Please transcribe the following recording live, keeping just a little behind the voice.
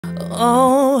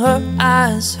Oh, her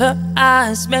eyes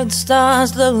make the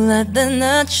stars look like they're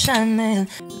not shining.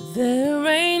 There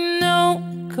ain't no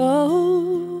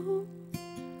gold.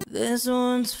 This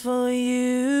one's for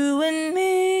you and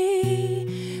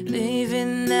me,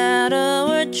 leaving out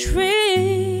our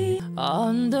tree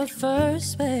on the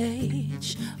first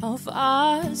page of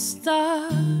our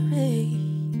story.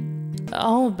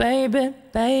 Oh, baby,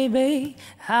 baby,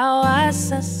 how I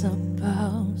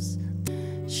suppose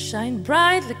shine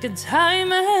bright like a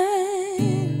diamond.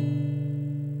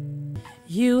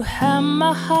 You have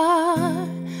my heart,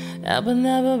 I will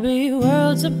never be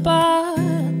worlds apart.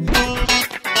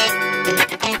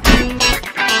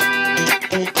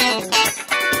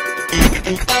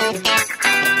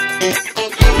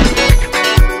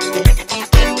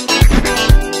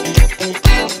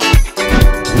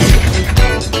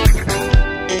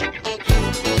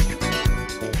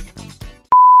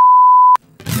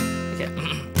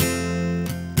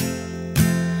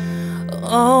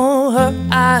 Oh, her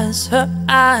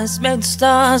eyes make the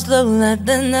stars look like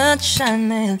they're not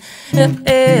shining. Her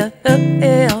air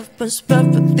was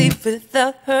perfectly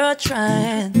without her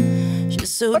trying.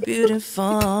 She's so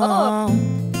beautiful,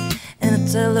 and I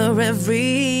tell her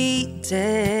every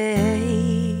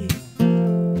day.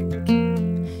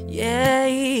 Yeah,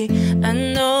 I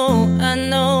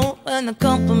know, when I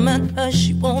compliment her,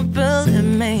 she won't believe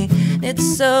me.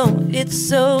 It's so,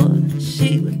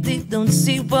 she don't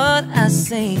see what I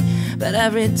see. But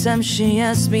every time she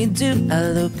asks me, do I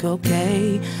look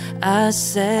okay? I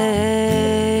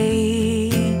say,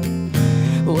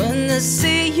 when I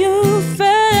see your face,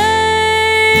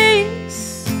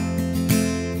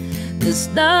 there's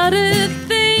not a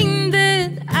thing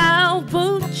that I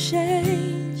will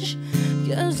change.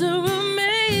 'Cause you're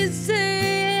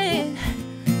amazing,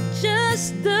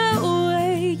 just the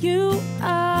way you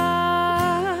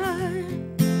are,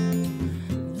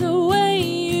 the way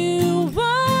you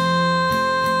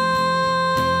are,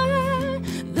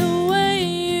 the way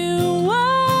you are.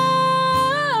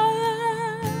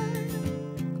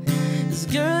 'Cause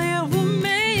girl, you're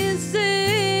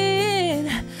amazing,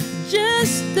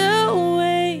 just the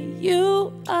way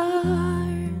you are.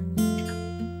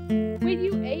 When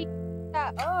you ate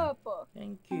that up,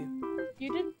 Thank you.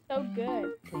 you did so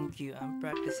good. Thank you. I'm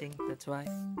practicing, that's why.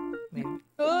 Maybe.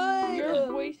 Good. Your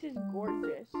voice is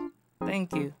gorgeous.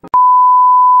 Thank you.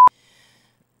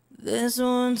 This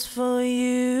one's for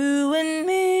you and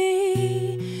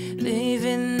me,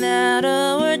 leaving out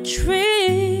our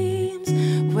dreams.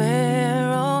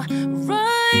 We're all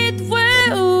right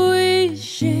where we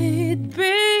should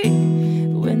be.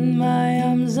 When my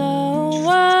arms are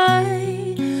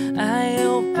wide, I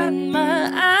open my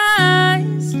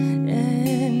eyes,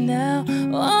 and now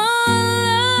all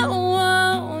I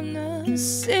wanna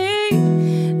see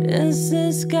is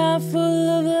the sky full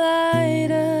of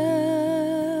lighters,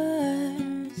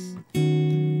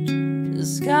 the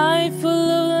sky full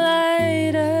of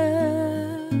lighters.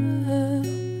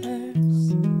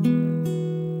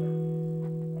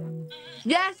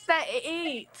 Yes, that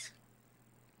ate.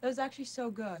 That was actually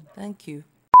so good. Thank you.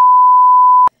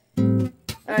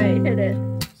 Alright, hit it.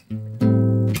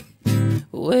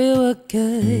 We were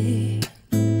good,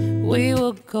 we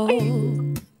were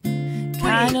gold,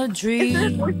 kind of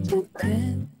dream.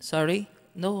 Sorry,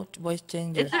 no voice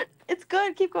changer. It's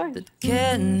good. Keep going. That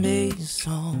can be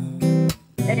song.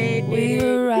 Hey, We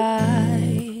were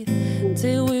right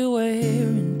till we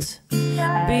weren't.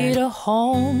 Beat a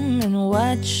home and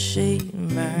watch it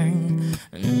burn.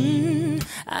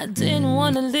 I didn't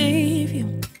wanna leave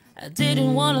you, I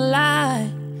didn't wanna lie.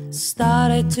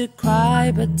 Started to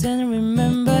cry, but then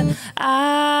remembered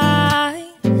I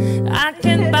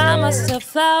can buy myself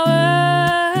flowers,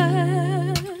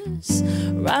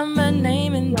 write my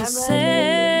name in the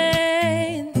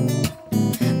sand,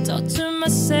 talk to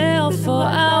myself for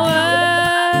hours,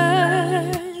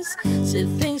 say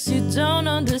things you don't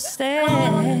understand.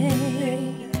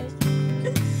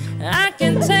 I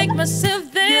can take myself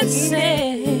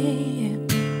dancing,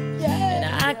 and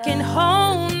I can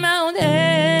hold my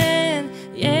hand.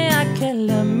 Yeah, I can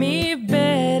love me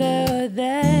better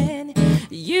than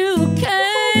you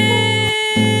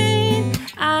can.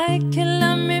 I can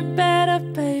love me better,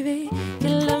 baby.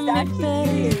 Can love me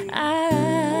better.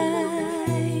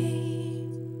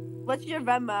 What's your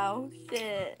Venmo?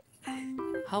 Shit.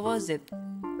 How was it?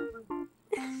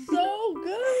 So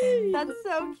good. That's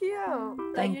so cute.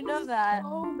 That you know that.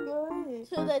 So good.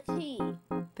 To the T.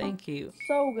 Thank you.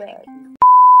 So good.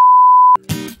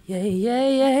 Yeah, yeah,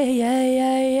 yeah, yeah,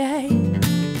 yeah, yeah.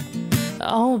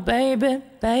 Oh, baby,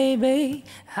 baby,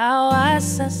 how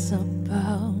was I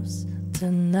supposed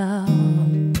to know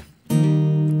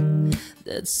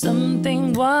that that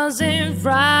something wasn't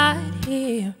right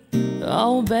here.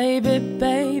 Oh baby,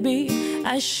 baby,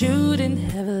 I shouldn't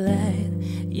have let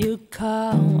you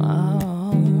come.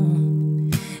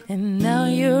 And now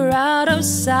you're out of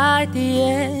sight,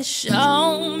 yeah.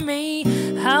 Show me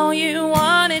how you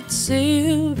want it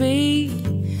to be.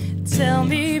 Tell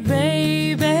me,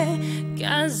 baby,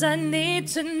 'cause I need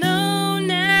to know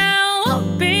now.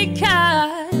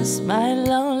 Because my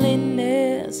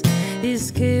loneliness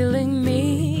is killing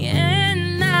me,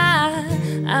 and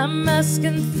I must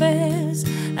confess,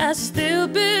 I still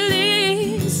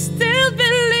believe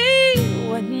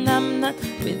when I'm not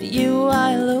with you,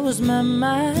 I lose my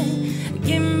mind.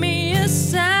 Give me a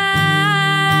sign,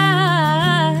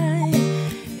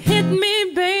 hit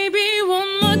me, baby,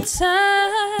 one more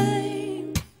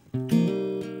time.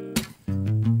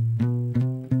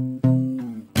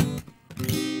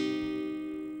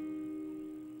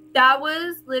 That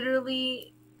was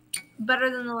literally better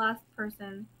than the last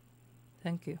person.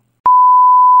 Thank you.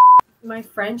 My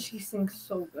friend, she sings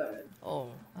so good. Oh,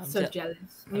 I'm so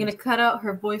jealous. I'm gonna cut out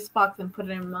her voice box and put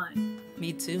it in mine.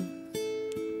 Me too.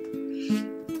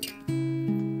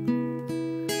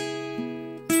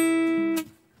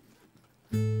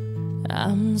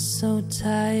 I'm so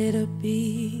tired of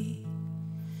being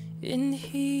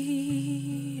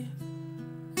here,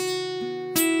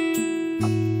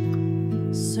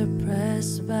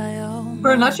 suppressed by all.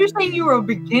 Bro, not you saying you were a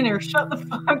beginner. Shut the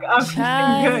fuck up.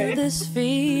 Childish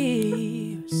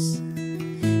fears.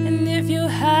 And if you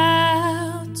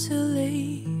have to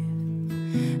leave,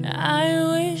 I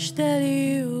wish that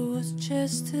you was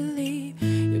just to leave.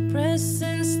 Your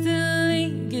presence still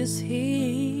lingers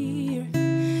here,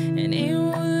 and it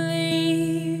will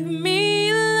leave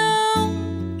me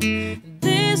alone.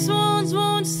 These wounds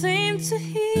won't seem to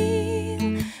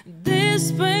heal.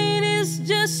 This pain is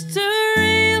just too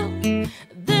real.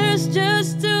 There's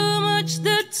just too much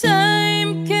that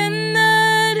time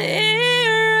cannot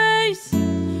erase.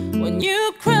 When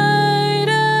you cried,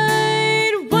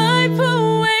 I'd wipe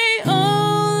away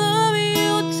all of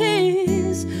your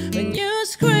tears. When you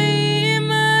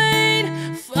scream, I'd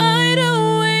fight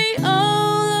away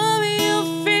all of your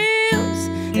fears.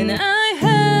 And I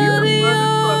held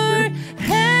your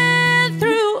hand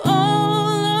through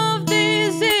all of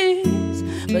these years,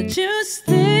 but you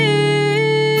still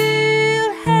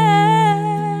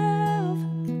have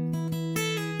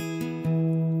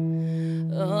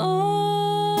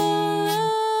all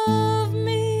of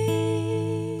me.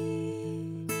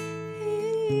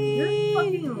 You're a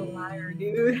fucking liar,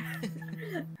 dude.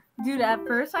 Dude, at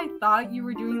first I thought you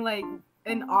were doing like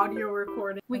an audio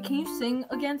recording. Wait, can you sing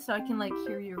again so I can like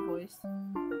hear your voice?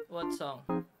 What song?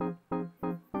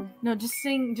 No, just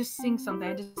sing something.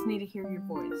 I just need to hear your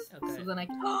voice. Okay. So then I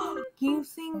can you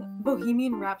sing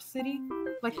Bohemian Rhapsody?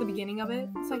 Like the beginning of it?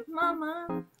 It's like,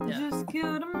 Mama, Yeah. just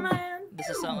killed a man. This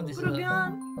is a song. This is Put a a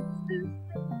gun.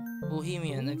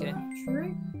 Bohemian. Okay.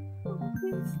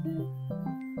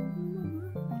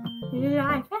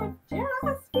 Life had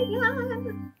just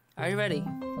begun. Are you ready?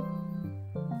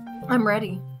 I'm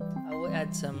ready. I will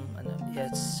add some. Yeah,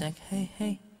 it's like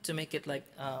hey to make it like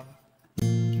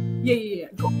Yeah.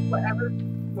 Go whatever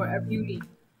you need.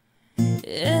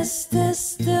 Is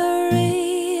this the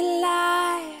real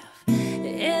life?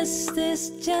 Is this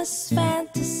just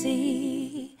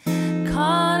fantasy?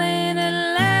 Caught in a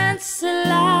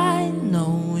landslide,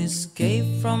 no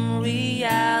escape from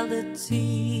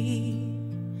reality.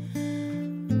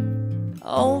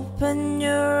 Open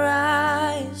your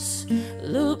eyes,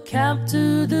 look up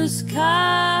to the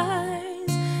skies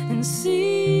and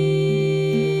see.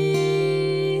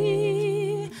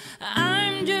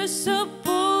 I'm just a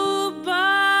poor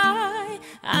boy,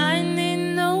 I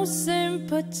need no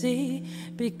sympathy,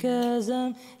 because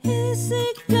I'm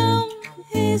easy come,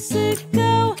 easy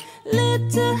go,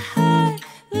 little high,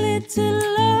 little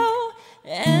low,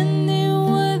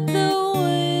 anywhere the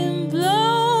wind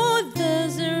blows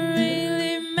doesn't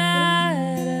really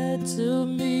matter to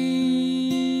me.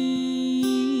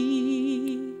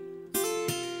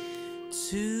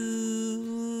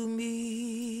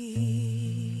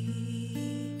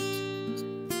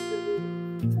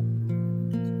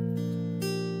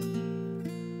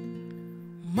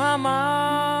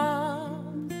 Mama,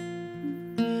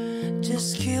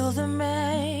 just kill the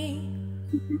man.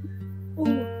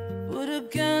 Put a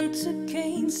gun to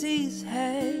Casey's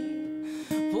head.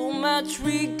 Pull my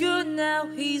trigger, now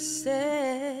he's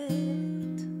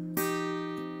dead.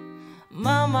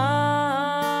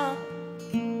 Mama,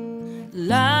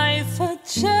 life had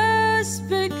just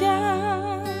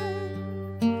begun,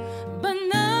 but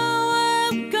now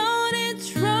I've got it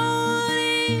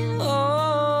thrown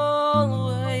all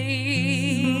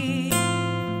away.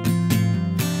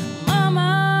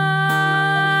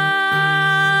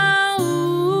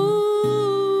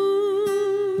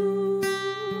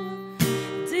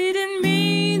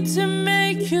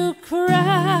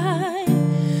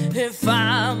 If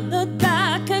I'm not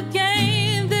back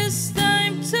again this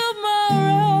time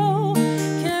tomorrow,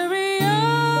 carry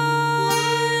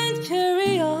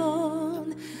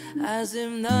on, as if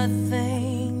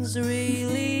nothing's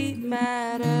really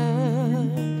matters.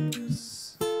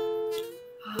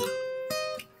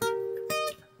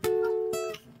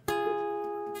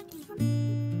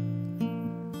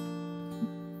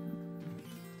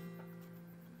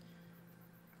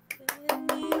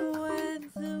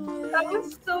 That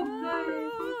was so good.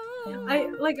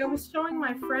 I was showing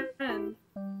my friend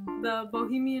the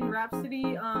Bohemian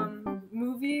Rhapsody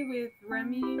movie with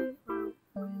Remy,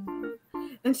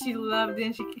 and she loved it.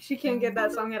 And she can't get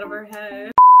that song out of her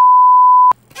head.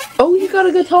 Oh, you got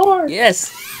a guitar.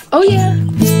 Yes. Oh yeah.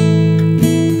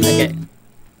 Okay.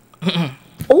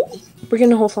 Oh, we're getting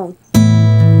the whole song.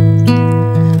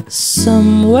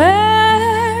 Somewhere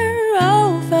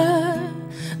over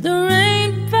the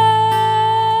rainbow,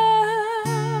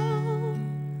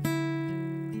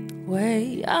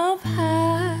 way up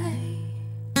high,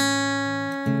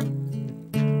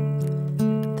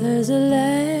 there's a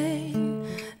lane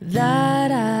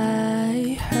that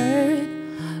I heard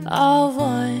of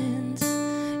once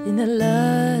in a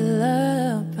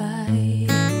lullaby.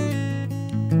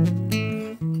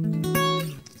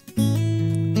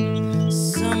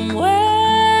 Somewhere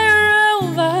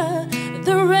over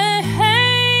the rainbow,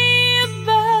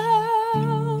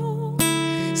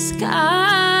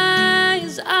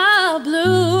 skies are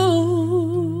blue,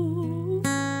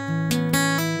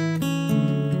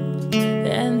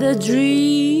 and the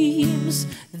dreams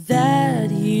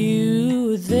that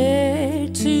you dare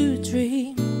to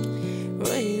dream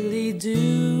really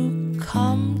do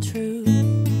come true.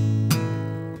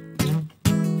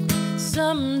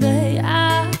 Someday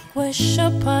I wish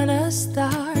upon a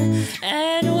star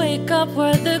and wake up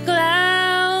where the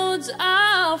clouds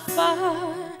are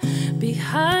far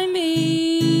behind me,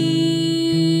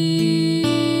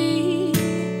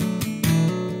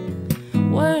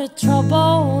 where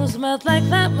troubles melt like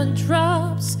lemon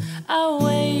drops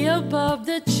away above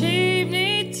the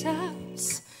chimney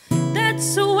tops.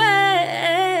 That's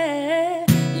where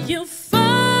you find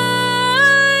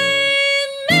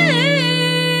me.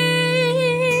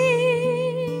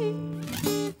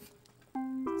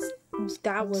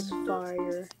 That was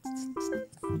fire.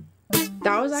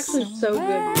 That was actually so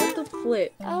good. What the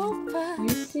flip? You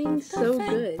sing so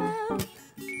good.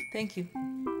 Thank you.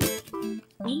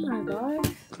 Oh my god.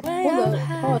 Hold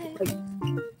up. Like,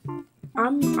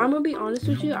 I'm gonna be honest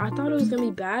with you. I thought it was gonna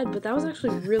be bad, but that was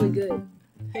actually really good.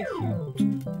 Thank you.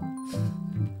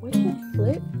 What the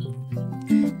flip?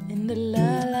 In the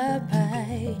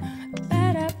lullaby.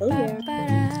 Oh yeah.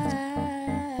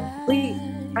 Wait,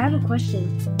 I have a question.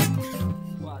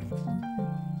 What?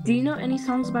 Do you know any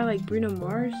songs by like Bruno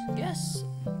Mars? Yes.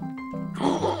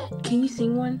 Can you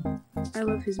sing one? I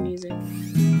love his music.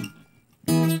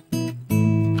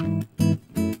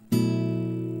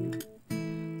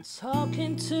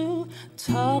 Talking to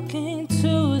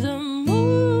the moon,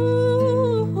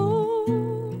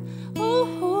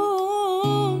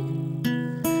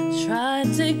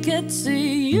 trying to get to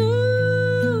you,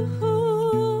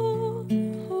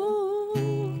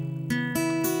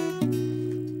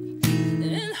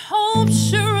 in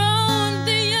hopes you're on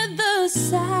the other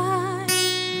side,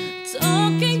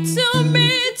 talking to me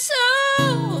too,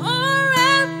 or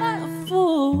am I a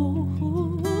fool?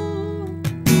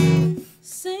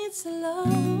 Saints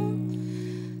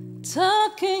alone,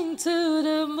 talking to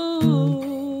the moon.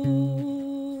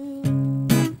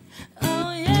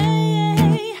 Oh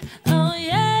yeah, oh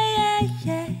yeah,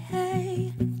 yeah.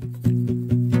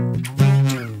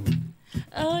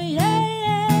 Oh yeah,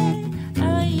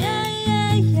 oh yeah,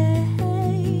 yeah.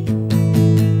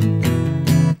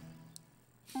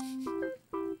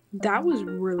 That was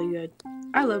really good.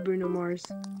 I love Bruno Mars.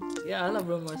 Yeah, I love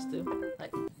Bruno Mars too.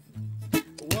 Like,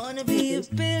 wanna be a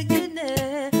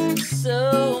billionaire,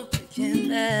 so picking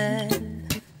that.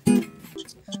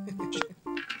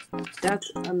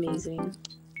 That's amazing.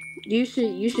 You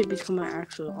should become an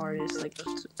actual artist, like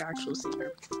an actual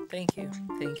singer. Thank you,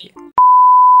 thank you.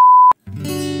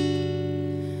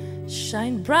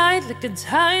 Shine bright like a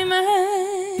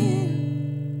diamond.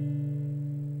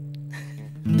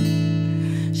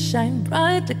 Shine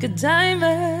bright like a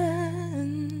diamond.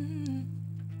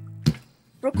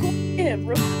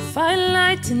 Find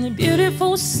light in the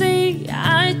beautiful sea.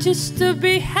 I just to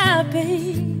be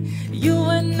happy. You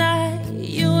and I,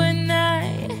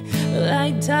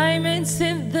 like diamonds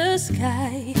in the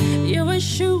sky. You were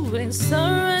shooting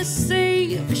summer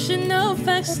sea, vision of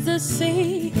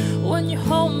ecstasy. When you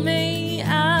hold me,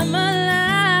 I'm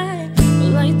alive,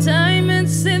 like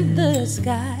diamonds in the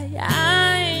sky.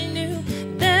 I knew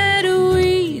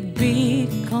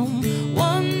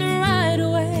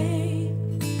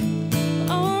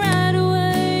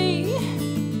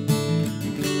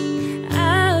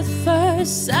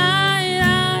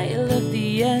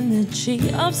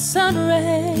of sun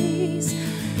rays.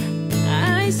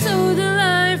 I saw the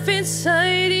life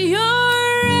inside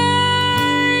your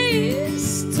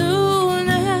eyes.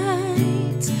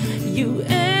 Tonight, you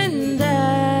and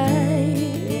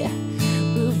I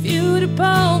were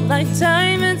beautiful like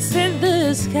diamonds in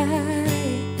the sky.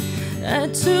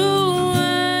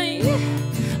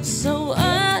 So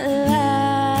alive.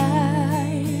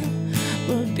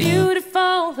 We're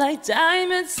beautiful like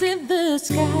diamonds in the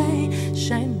sky.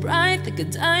 Shine bright like a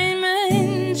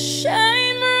diamond.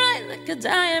 Shine bright like a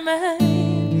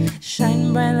diamond.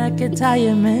 Shine bright like a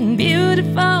diamond.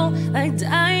 Beautiful like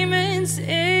diamonds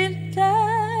in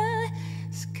the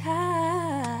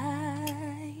sky.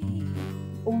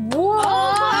 Whoa!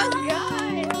 Oh my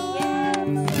god!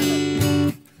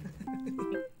 Yes!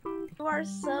 You are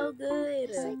so good.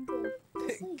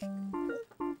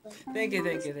 Thank you,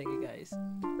 guys.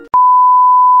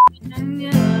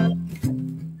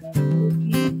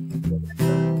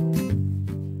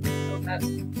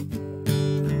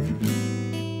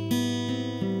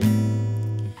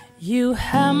 You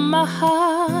have my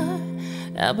heart.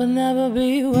 I will never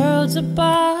be worlds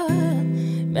apart.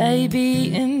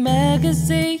 Maybe in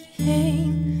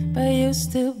magazine, but you'll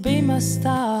still be my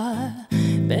star.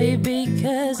 Baby,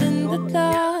 'cause in the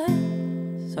dark.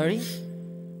 Sorry?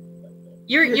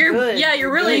 You're good. Yeah,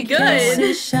 you're really You can good.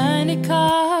 see shiny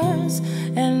cars,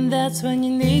 and that's when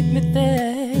you need me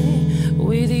there.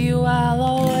 With you I'll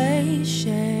always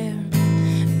share.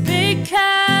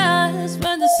 Because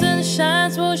when the sun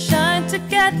shines, we'll shine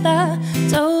together.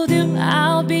 Told you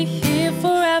I'll be here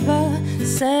forever.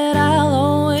 Said I'll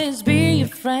always be your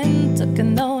friend. Took a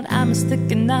note, I'm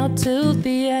sticking out till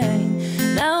the end.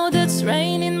 Now that's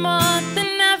raining more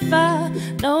than ever.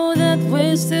 Know that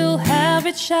we still have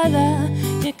each other.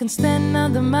 You can stand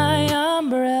under my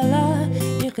umbrella.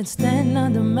 You can stand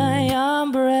under my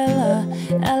umbrella.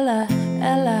 Ella,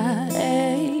 Ella,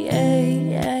 ay,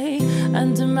 ay, ay.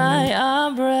 Under my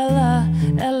umbrella.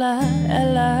 Ella,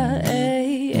 Ella,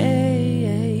 ay,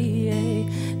 ay, ay, ay,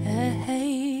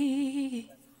 ay.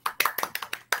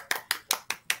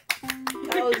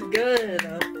 That was good.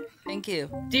 Thank you.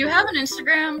 Do you have an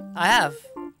Instagram? I have.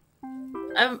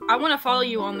 I want to follow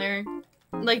you on there.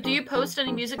 Like, do you post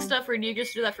any music stuff, or do you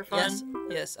just do that for fun?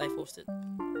 Yes, I posted.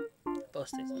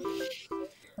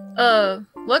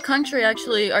 What country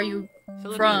actually are you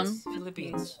from?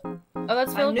 Philippines. Oh,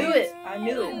 that's I Philippines. knew it. I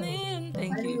knew it.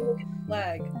 Thank I you. knew it.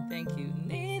 Flag. Thank you.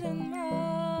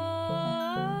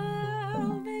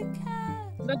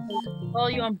 I'm about to follow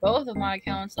you on both of my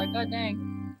accounts. Like, god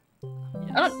dang.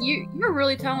 You're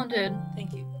really talented.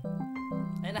 Thank you.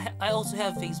 And I also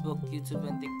have Facebook, YouTube,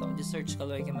 and TikTok. Just search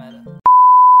Kaloy Kamara. I'm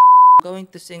going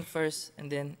to sing first,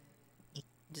 and then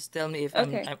just tell me if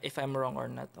I'm wrong or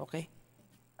not. Okay?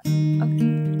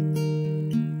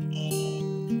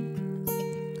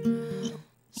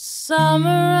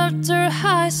 Summer after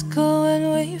high school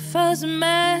when we first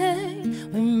met,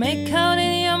 we make out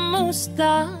in your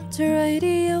Mustang to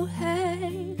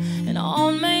Radiohead. And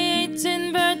on my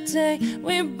 18th birthday,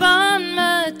 we bond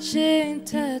matching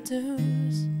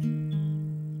tattoos.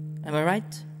 Am I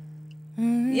right?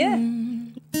 Yeah.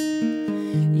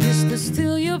 Used to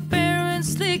steal your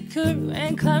parents' liquor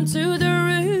and climb to the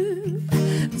roof.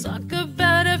 Talk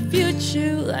about a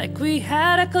future like we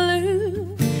had a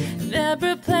clue.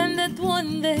 Never planned that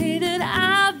one day that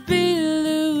I'd be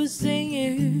losing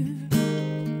you.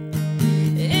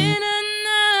 In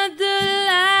another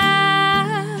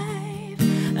life,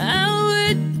 I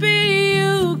would be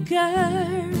you,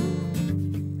 girl.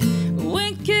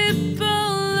 We keep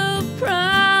all the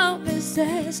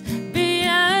promises, be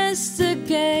us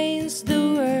against the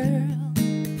world.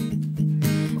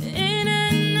 In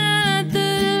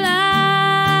another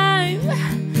life,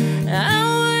 I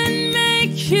would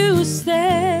make you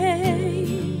stay,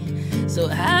 so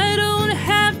I don't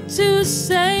have to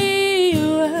say you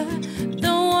were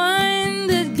the one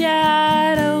that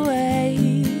got away.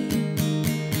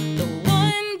 The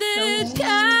one that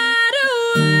got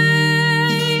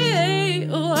away.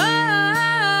 Oh,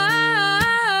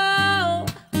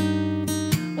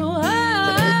 oh, oh,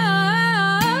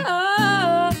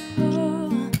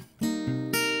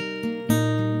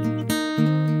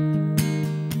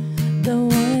 the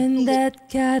one that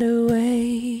got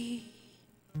away.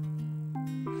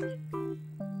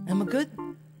 Am I good?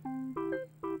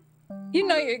 You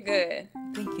know you're good.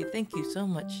 Thank you so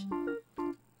much.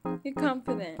 You're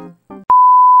confident.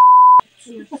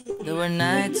 There were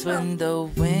nights when the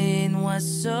wind was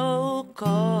so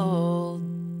cold.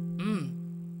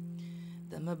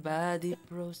 That my body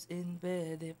froze in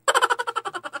bed.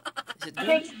 Is it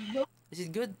good? Is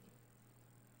it good?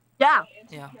 Yeah.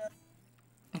 Yeah.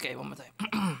 Okay, one more time.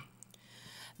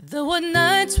 There were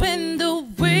nights when the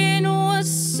wind was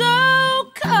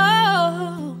so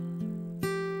cold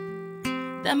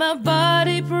that my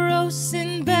body froze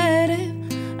in bed.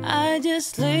 I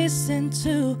just listened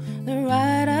to the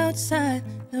ride outside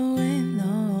the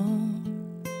window.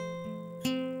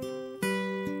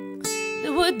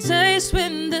 There were days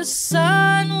when the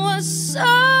sun was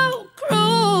so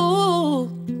cruel,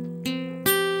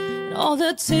 and all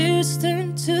the tears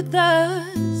turned to dust.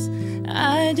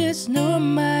 I just knew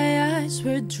my eyes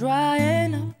were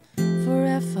drying up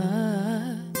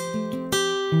forever.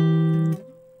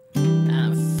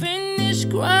 I finished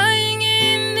crying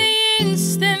in the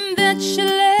instant that she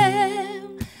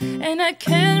left, and I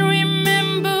can't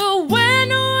remember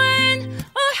when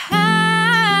or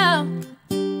how.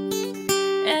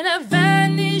 And I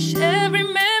vanished every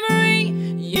memory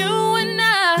you and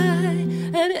I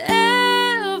had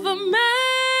ever made.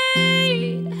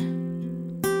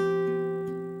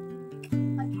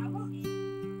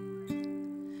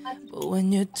 But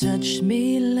when you touch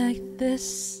me like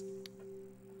this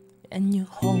and you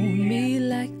hold me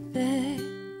like that,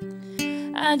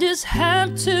 I just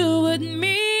have to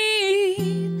admit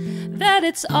that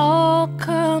it's all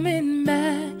coming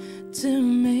back to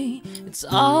me. It's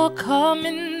all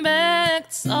coming back,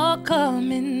 it's all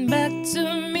coming back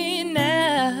to me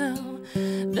now.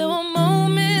 There were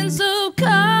moments of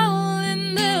calm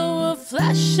and there were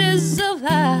flashes of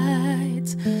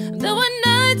light. There were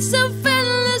nights of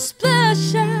endless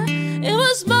pleasure. It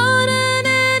was more than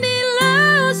any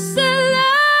loss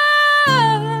alone.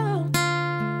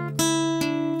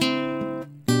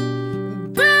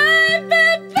 Baby,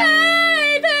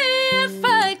 baby, if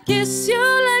I kiss you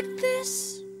like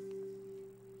this.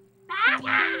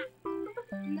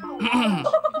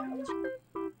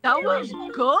 That was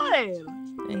good.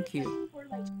 Thank you.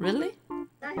 Really?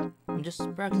 I'm just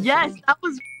practicing. Yes, that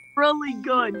was really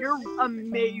good. You're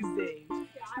amazing.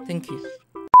 Thank you.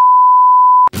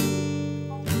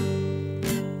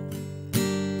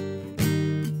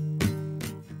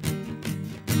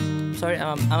 Sorry,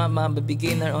 I'm a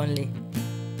beginner only.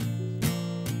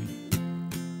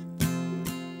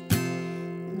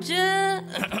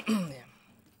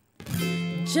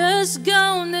 Just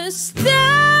gonna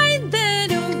stay there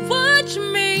and watch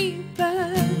me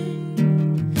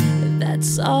burn.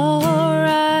 That's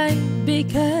alright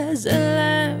because I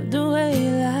love the way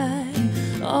you lie.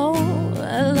 Oh,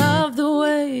 I love the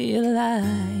way you lie.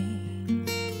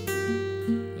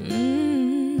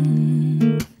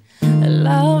 I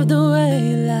love the way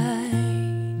you lie.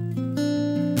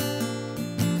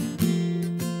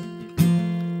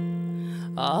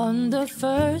 On the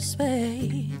first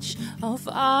page of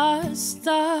our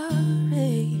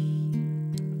story,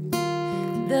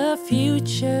 the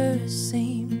future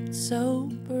seemed so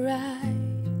bright.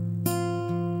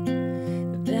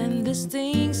 Then these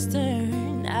things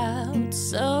turn out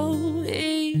so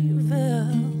evil.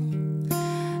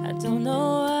 I don't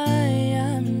know why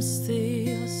I'm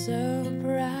still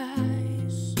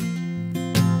surprised.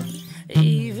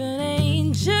 Even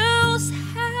angels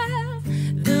have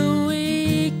the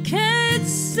wicked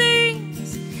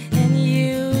sins, and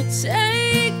you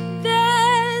take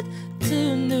that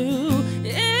to new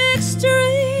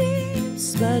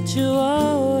extremes. But you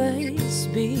always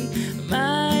be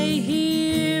my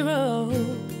hero,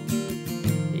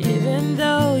 even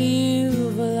though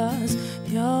you've lost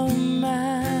your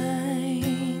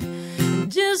mind.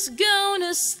 Just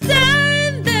gonna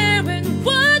stand there and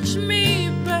watch me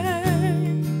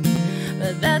burn.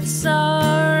 But that's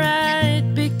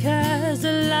alright because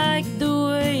I like the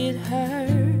way it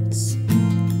hurts.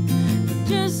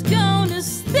 Just gonna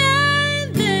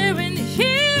stand there and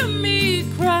hear me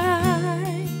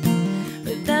cry.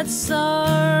 But that's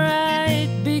alright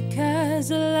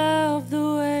because I love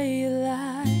the way you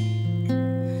lie.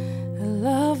 I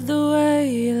love the way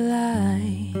you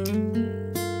lie.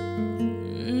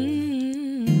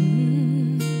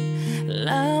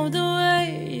 Love the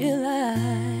way you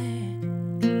lie.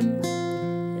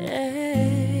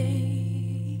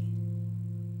 Hey.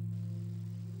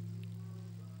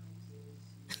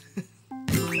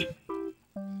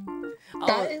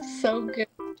 That is so good.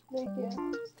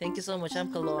 Thank you so much.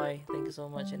 I'm Kaloy. Thank you so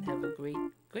much and have a great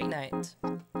night,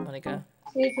 Monica.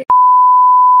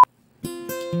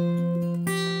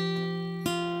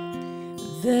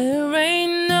 There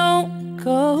ain't no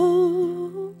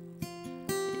gold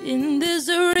in this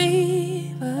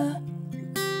river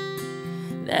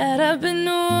that I've been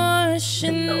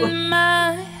washing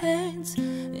my hands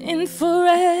in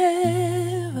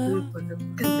forever.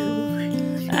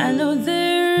 I know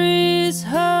there is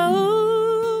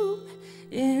hope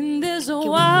in these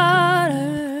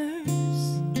waters,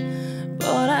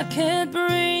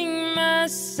 bring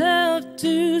myself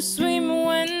to swim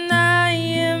when I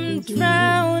am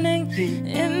drowning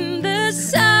in the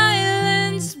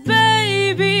silence,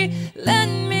 baby. Let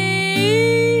me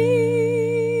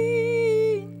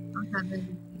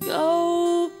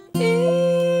go easy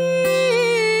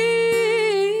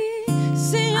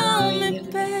on me,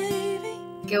 baby.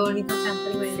 Qué bonito canta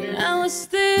el I was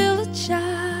still a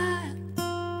child,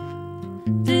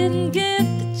 didn't get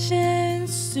the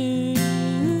chance to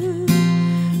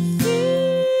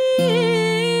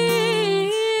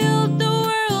feel the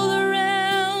world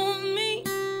around me.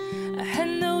 I had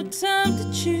no time to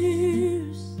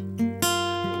choose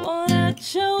what I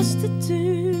chose to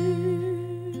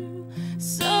do.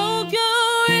 So go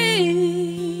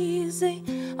easy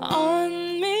on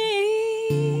me.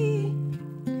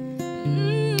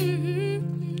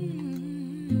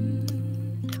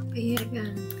 Verga.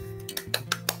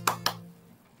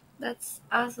 That's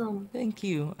awesome. Thank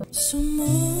you.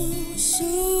 Sumusulya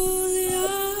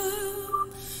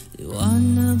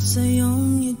liwanag sa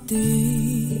iyong ngiti.